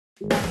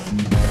All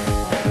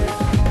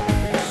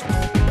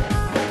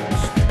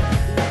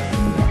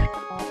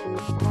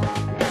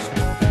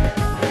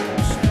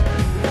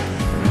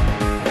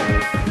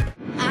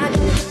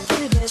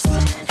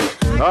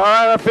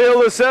right, I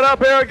feel the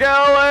setup here at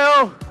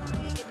Galileo.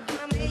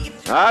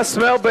 I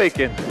smell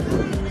bacon.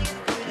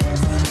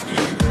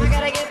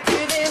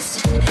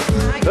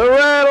 The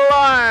Red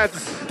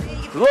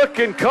Alliance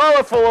looking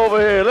colorful over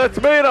here. Let's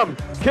meet them.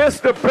 Kiss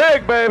the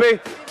pig, baby.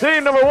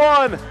 Team number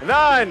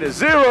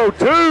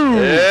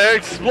 1902.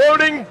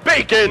 Exploding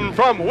Bacon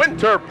from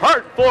Winter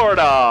Park,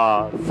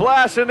 Florida.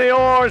 Flashing the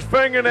orange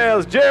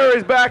fingernails.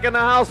 Jerry's back in the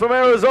house from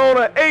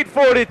Arizona,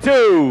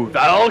 842.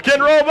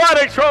 Falcon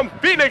Robotics from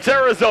Phoenix,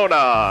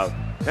 Arizona.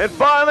 And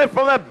finally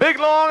from that big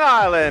Long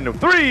Island,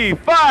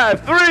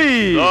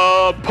 353.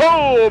 The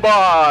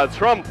Pobots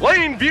from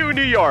Plainview,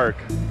 New York.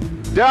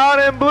 Down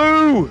in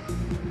blue,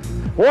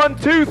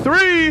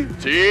 123.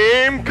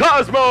 Team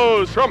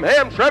Cosmos from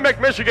Hamtramck,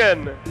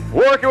 Michigan.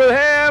 Working with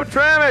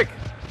Hamtramck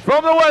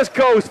from the West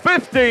Coast,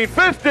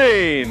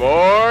 1515.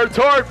 More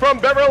torque from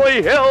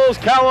Beverly Hills,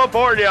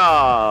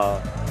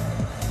 California.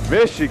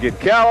 Michigan,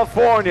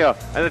 California,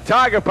 and the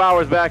Tiger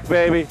Power's back,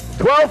 baby.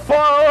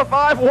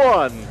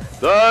 12-4-5-1.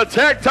 The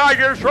Tech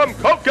Tigers from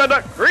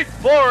Coconut Creek,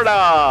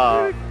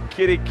 Florida.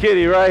 Kitty,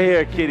 kitty, right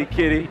here, kitty,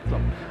 kitty.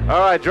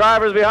 All right,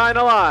 drivers behind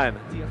the line.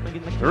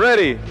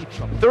 Ready,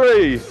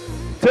 3,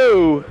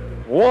 2,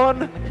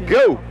 1,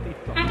 go.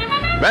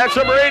 Match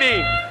number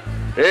 80.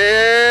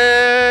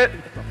 It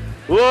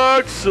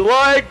looks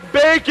like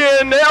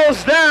Bacon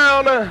nails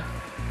down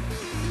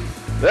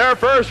their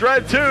first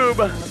red tube.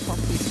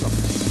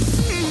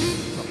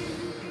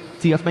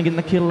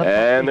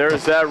 And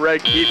there's that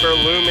red keeper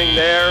looming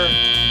there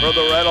for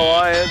the Red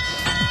Alliance.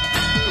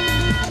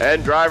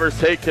 And drivers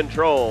take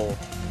control.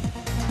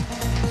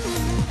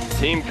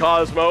 Team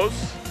Cosmos,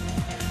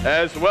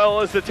 as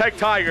well as the Tech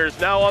Tigers,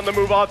 now on the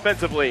move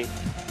offensively.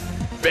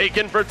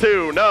 Bacon for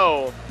 2,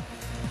 no.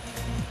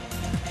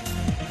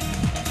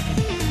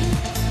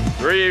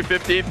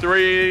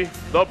 353,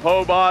 the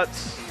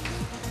Pobots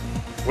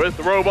with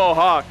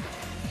RoboHawk.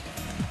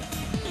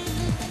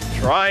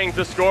 Trying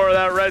to score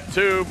that red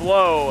tube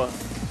low.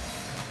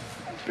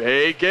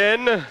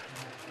 Bacon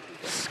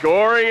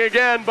scoring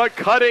again, but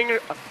cutting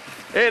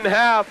in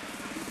half.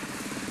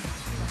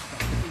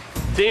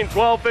 Team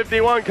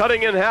 1251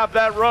 cutting in half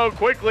that row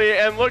quickly,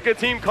 and look at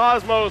Team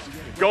Cosmos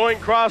going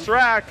cross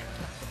rack.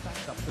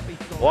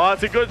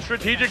 Lots of good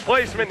strategic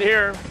placement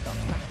here.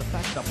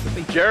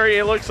 Jerry,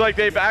 it looks like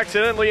they've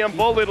accidentally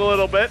unfolded a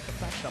little bit.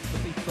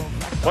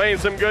 Playing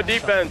some good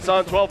defense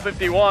on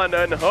 1251,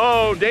 and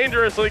oh,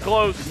 dangerously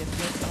close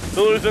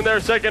to losing their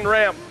second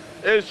ramp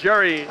is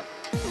Jerry.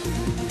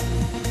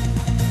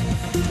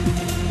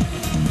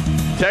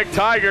 Tech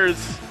Tigers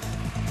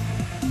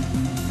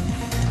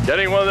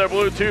getting one of their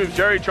blue tubes.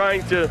 Jerry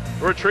trying to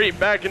retreat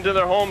back into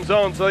their home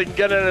zone so they can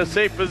get in a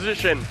safe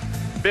position.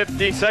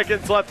 50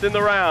 seconds left in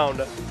the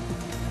round.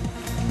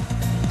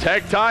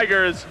 Tech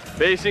Tigers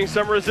facing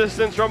some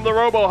resistance from the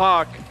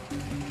RoboHawk.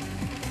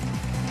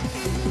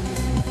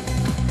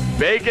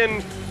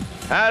 Bacon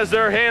has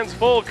their hands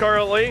full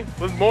currently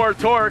with more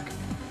torque,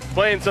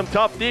 playing some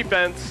tough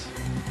defense.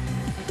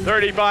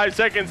 35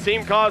 seconds,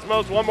 Team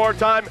Cosmos one more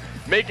time,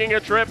 making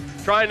a trip,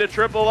 trying to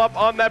triple up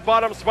on that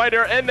bottom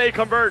spider, and they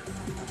convert.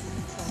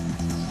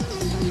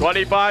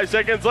 25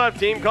 seconds left,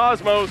 Team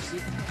Cosmos.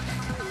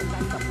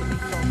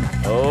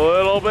 A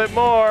little bit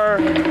more.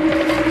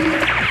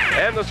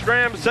 And the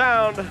scram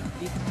sound.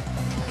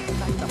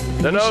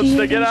 The notes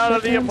to get out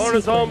of the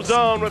opponent's home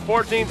zone with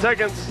 14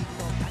 seconds.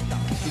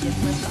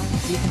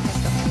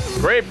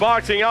 Great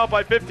boxing out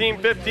by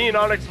 15-15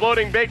 on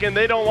Exploding Bacon.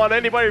 They don't want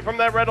anybody from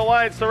that Red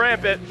Alliance to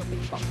ramp it.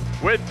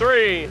 With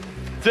 3,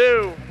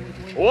 2,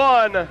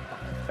 1.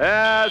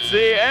 That's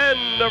the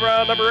end of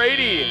round number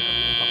 80.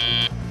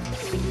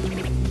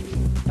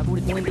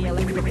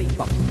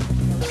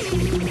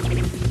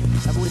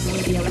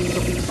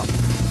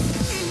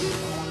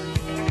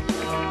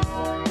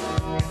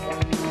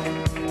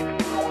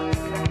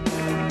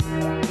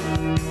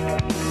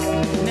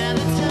 Now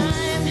the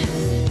time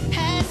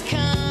has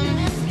come.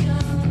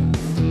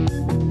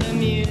 The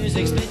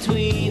music's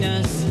between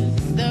us,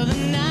 though the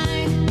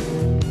night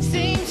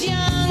seems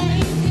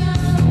young.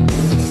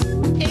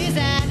 Is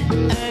at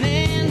an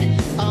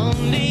end.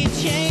 Only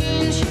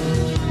change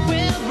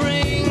will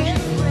bring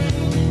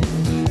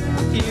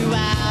you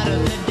out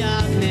of the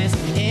darkness.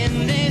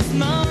 In this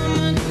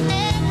moment,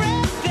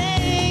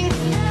 everything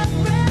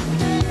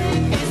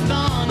is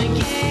born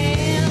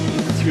again.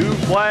 2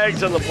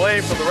 flags on the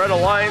play for the Red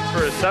Alliance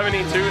for a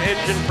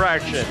 72-inch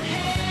infraction.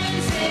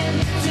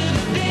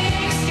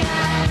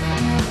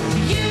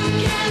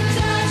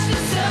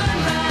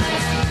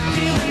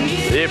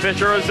 The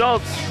official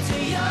results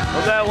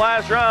from that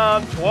last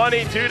round,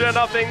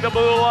 22-0 the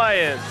Blue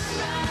Alliance.